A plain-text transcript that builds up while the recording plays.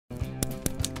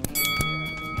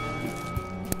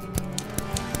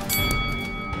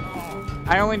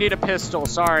I only need a pistol,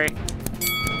 sorry.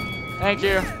 Thank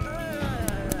you.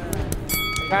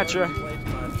 Gotcha.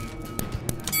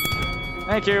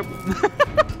 Thank you.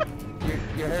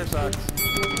 Your hair sucks.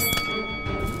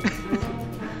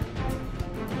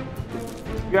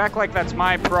 You act like that's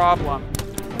my problem.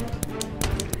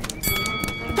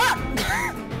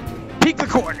 Peek the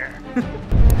corner.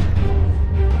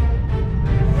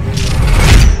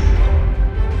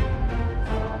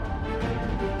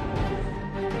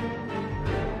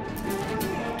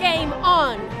 Game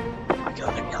on! Oh my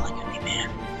god, they're yelling at me, man.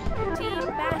 Team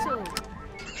battle!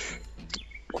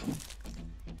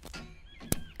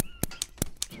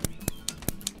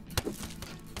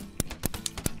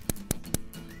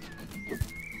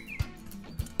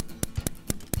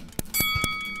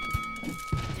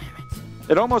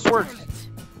 It almost worked.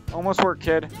 Almost worked,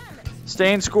 kid.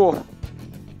 Stay in school.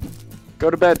 Go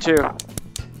to bed, too.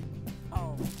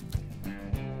 Oh.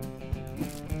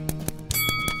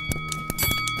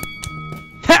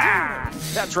 Ha!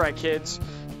 That's right, kids.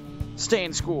 Stay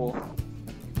in school. Oh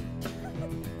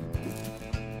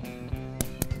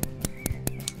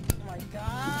my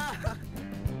god!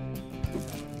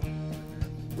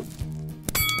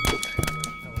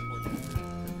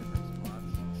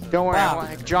 Don't worry, Wow. I'm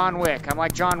like John Wick. I'm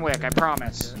like John Wick, I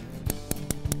promise.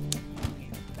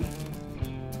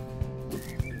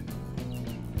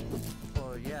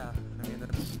 Well, yeah. I mean,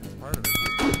 that's part of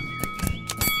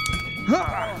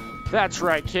it. That's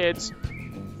right, kids.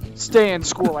 Stay in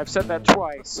school. I've said that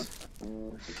twice.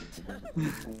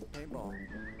 Paintball.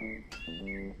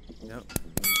 Yep.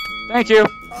 Thank you.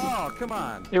 Oh, come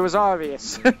on. It was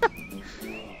obvious.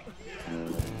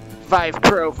 Vive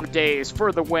Pro for days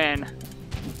for the win.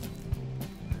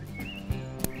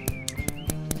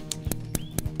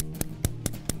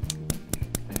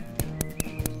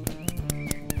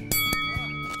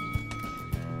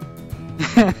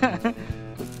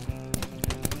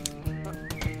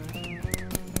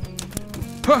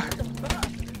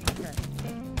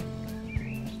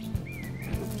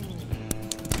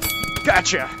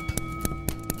 Gotcha!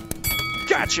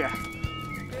 Gotcha!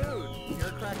 Dude, you're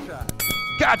a crack shot.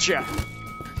 Gotcha!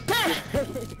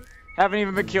 Haven't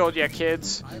even been killed yet,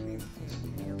 kids. I mean,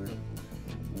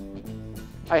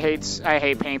 I hate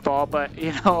paintball, but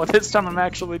you know, this time I'm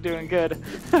actually doing good.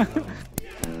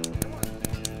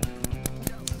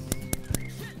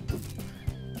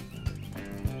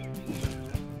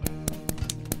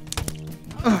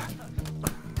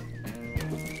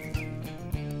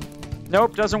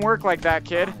 Nope, doesn't work like that,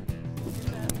 kid.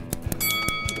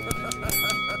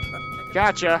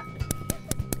 Gotcha.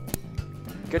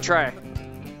 Good try.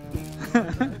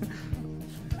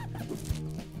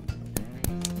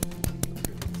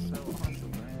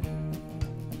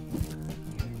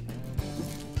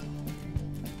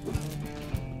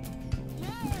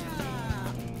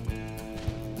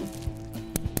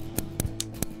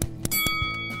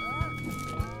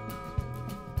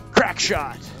 Crack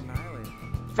shot.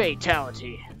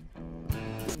 Fatality.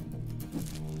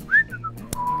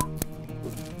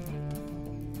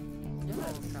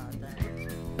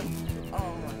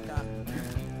 Oh my god.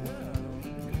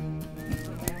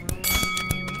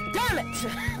 Damn it!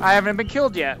 I haven't been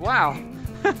killed yet. Wow.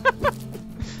 I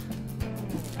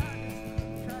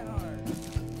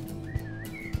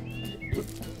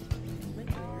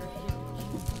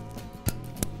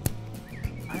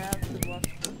have to watch.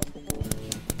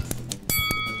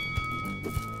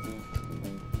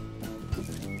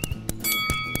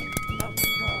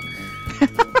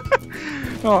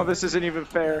 Oh, this isn't even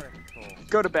fair.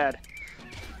 Go to bed.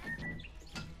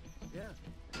 Yeah.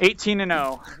 18 and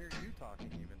 0. I hear you talking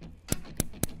even.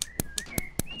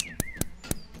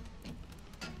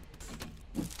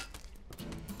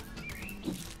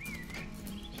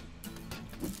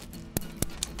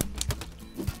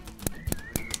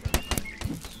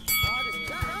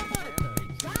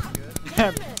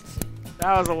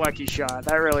 That was a lucky shot.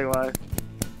 That really was.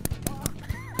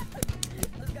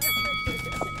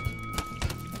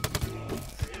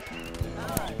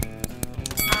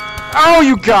 Oh,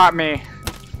 you got me!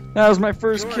 That was my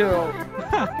first kill.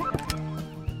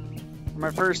 My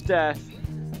first death.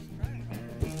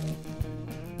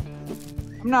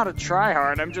 I'm not a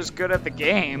tryhard, I'm just good at the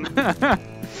game.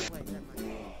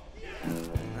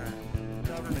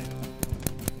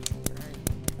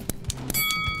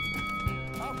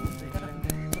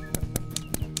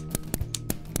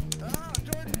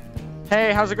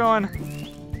 Hey, how's it going?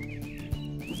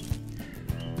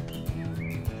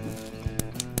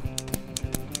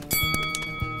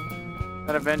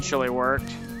 That eventually worked.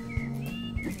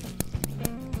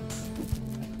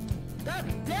 God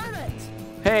damn it!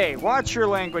 Hey, watch your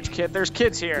language, kid. There's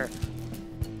kids here.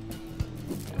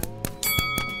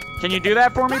 Can you do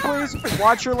that for me, please?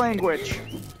 Watch your language.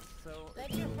 So,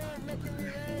 Thank you for making me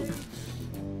rain.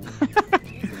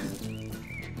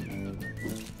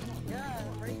 yeah,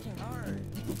 I'm breaking hard.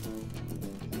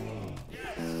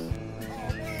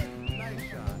 Nice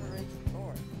shot.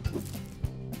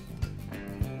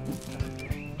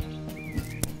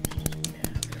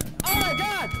 Oh my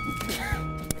god!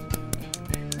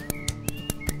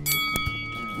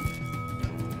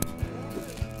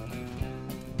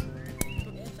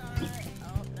 It's alright.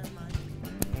 Oh, never mind.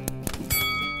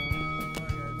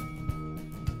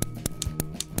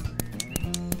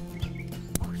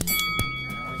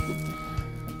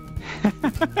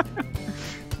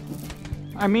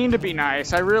 I mean to be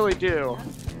nice, I really do.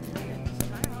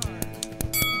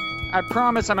 I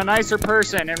promise I'm a nicer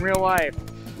person in real life.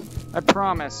 I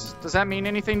promise. Does that mean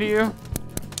anything to you?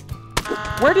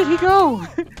 Where did he go?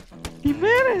 He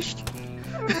vanished.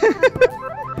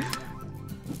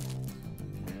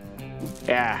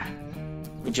 Yeah.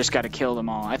 We just gotta kill them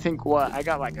all. I think what? I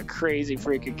got like a crazy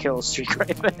freaking kill streak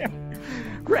right there.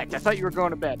 Correct, I thought you were going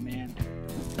to bed, man.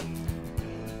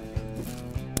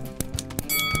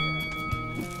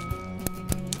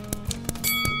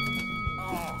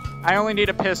 I only need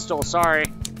a pistol, sorry.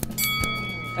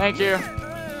 Thank you.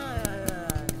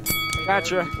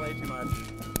 Gotcha. Way too much.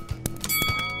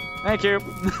 Thank you.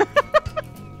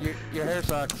 Your hair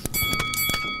sucks.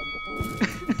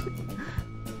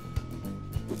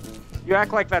 You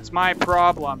act like that's my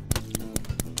problem.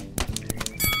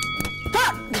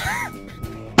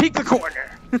 Peek the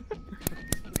corner.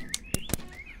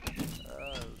 So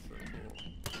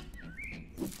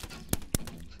cool.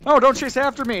 Oh, don't chase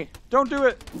after me. Don't do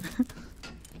it.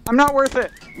 I'm not worth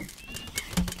it.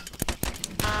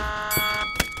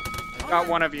 Got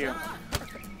one of you.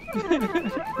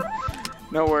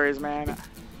 No worries, man.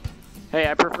 Hey,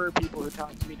 I prefer people who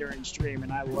talk to me during stream,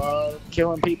 and I love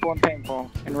killing people in paintball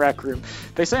and rec room.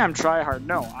 They say I'm tryhard.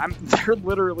 No, they're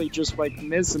literally just like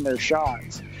missing their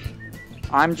shots.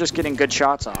 I'm just getting good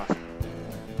shots off.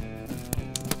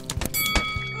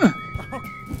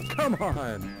 Come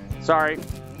on. Sorry.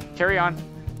 Carry on.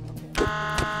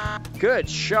 Good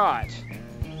shot.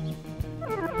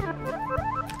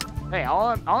 Hey,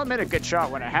 I'll admit a good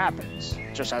shot when it happens.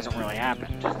 It just hasn't really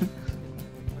happened.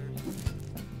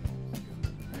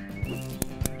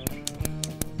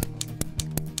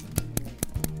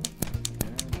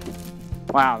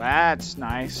 Wow, that's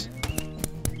nice.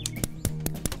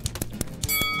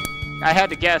 I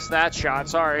had to guess that shot,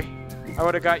 sorry. I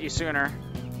would have got you sooner.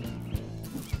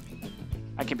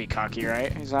 I can be cocky,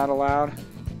 right? Is that allowed?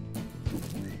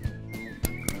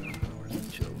 Where's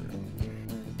the children?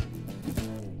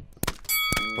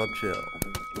 Club chill.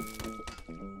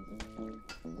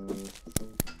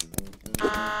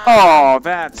 Oh,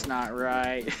 that's not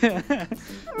right.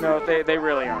 No, they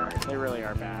really are. They really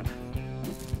are bad.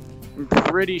 I'm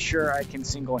pretty sure I can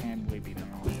single-handedly beat them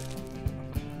all.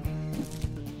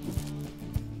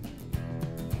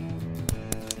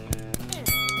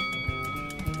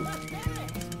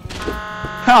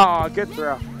 Oh, good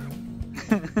throw.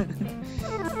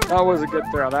 That was a good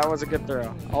throw. That was a good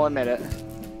throw. I'll admit it.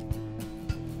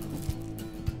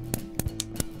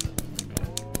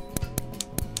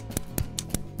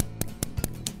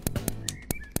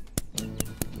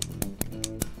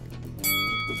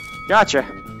 Gotcha.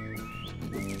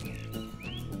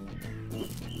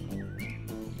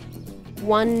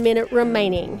 1 minute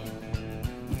remaining.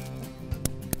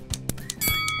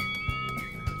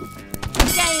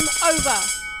 Game over.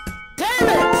 Damn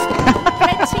it!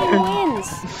 Red team wins.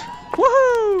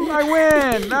 Woohoo! I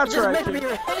win. That's Just right. make me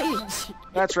Kid. rage.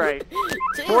 That's right.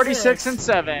 Jesus. 46 and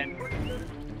 7.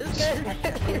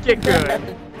 Get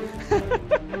good.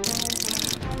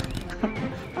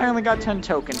 I only got 10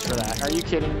 tokens for that. Are you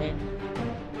kidding me?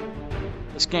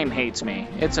 This game hates me.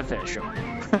 It's official.